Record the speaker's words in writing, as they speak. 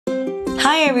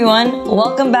Hi everyone,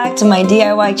 welcome back to my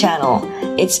DIY channel.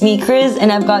 It's me Kriz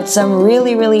and I've got some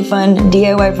really fun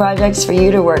DIY projects for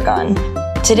you to work on.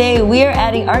 Today we are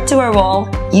adding art to our wall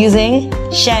using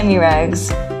chamois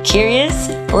rags. Curious?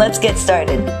 Let's get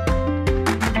started.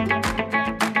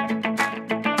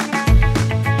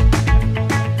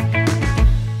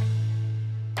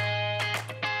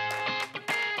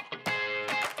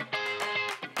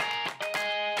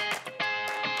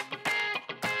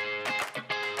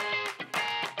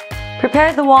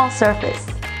 Prepare the wall surface.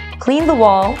 Clean the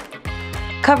wall.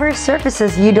 Cover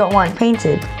surfaces you don't want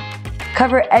painted.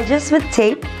 Cover edges with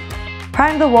tape.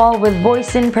 Prime the wall with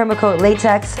Boysen Permacoat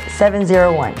Latex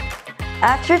 701.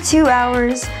 After 2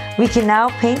 hours, we can now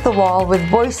paint the wall with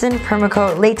Boysen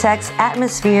Permacoat Latex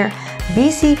Atmosphere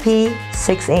BCP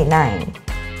 689.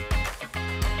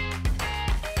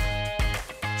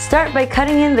 Start by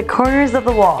cutting in the corners of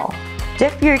the wall.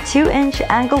 Dip your 2-inch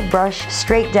angled brush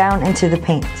straight down into the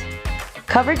paint.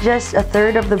 Cover just a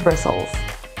third of the bristles.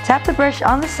 Tap the brush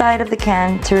on the side of the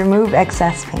can to remove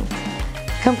excess paint.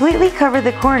 Completely cover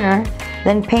the corner,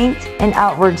 then paint in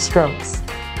outward strokes.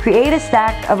 Create a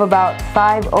stack of about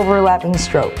 5 overlapping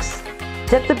strokes.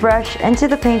 Dip the brush into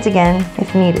the paint again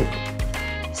if needed.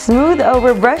 Smooth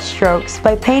over brush strokes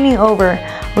by painting over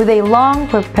with a long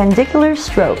perpendicular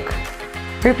stroke.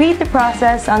 Repeat the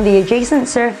process on the adjacent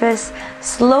surface,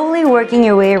 slowly working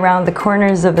your way around the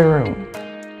corners of the room.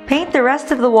 Paint the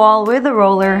rest of the wall with a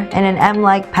roller in an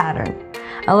M-like pattern.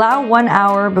 Allow 1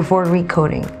 hour before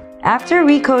recoating. After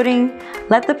recoating,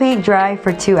 let the paint dry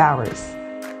for 2 hours.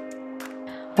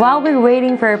 While we're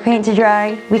waiting for our paint to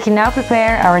dry, we can now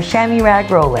prepare our chamois rag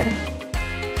roller.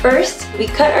 First, we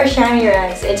cut our chamois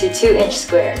rags into 2-inch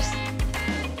squares.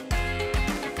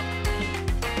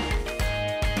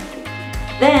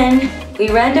 Then, we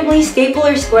randomly staple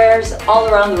our squares all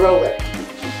around the roller.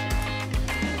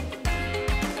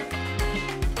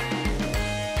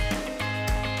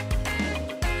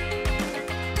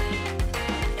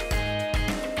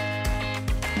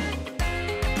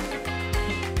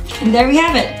 And there we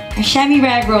have it, our chamois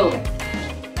rag roller.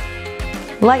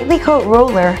 Lightly coat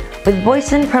roller with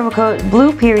Boysen Permacoat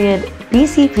Blue Period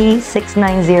BCP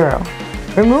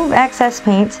 690. Remove excess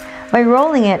paint by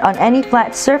rolling it on any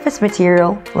flat surface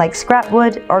material like scrap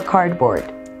wood or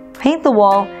cardboard. Paint the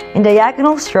wall in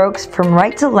diagonal strokes from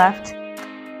right to left.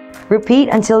 Repeat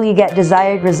until you get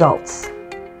desired results.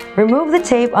 Remove the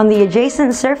tape on the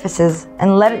adjacent surfaces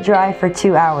and let it dry for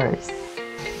 2 hours.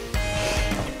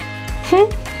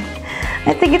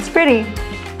 I think it's pretty.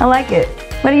 I like it.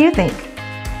 What do you think?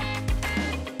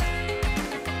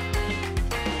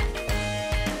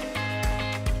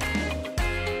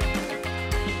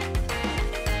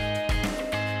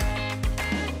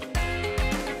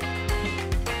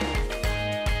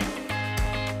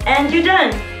 And you're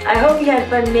done! I hope you had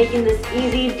fun making this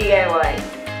easy DIY.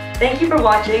 Thank you for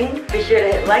watching. Be sure to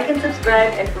hit like and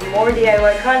subscribe, and for more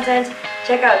DIY content,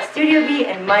 check out Studio B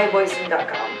and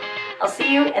myboysen.com. I'll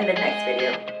see you in the next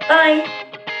video. Bye!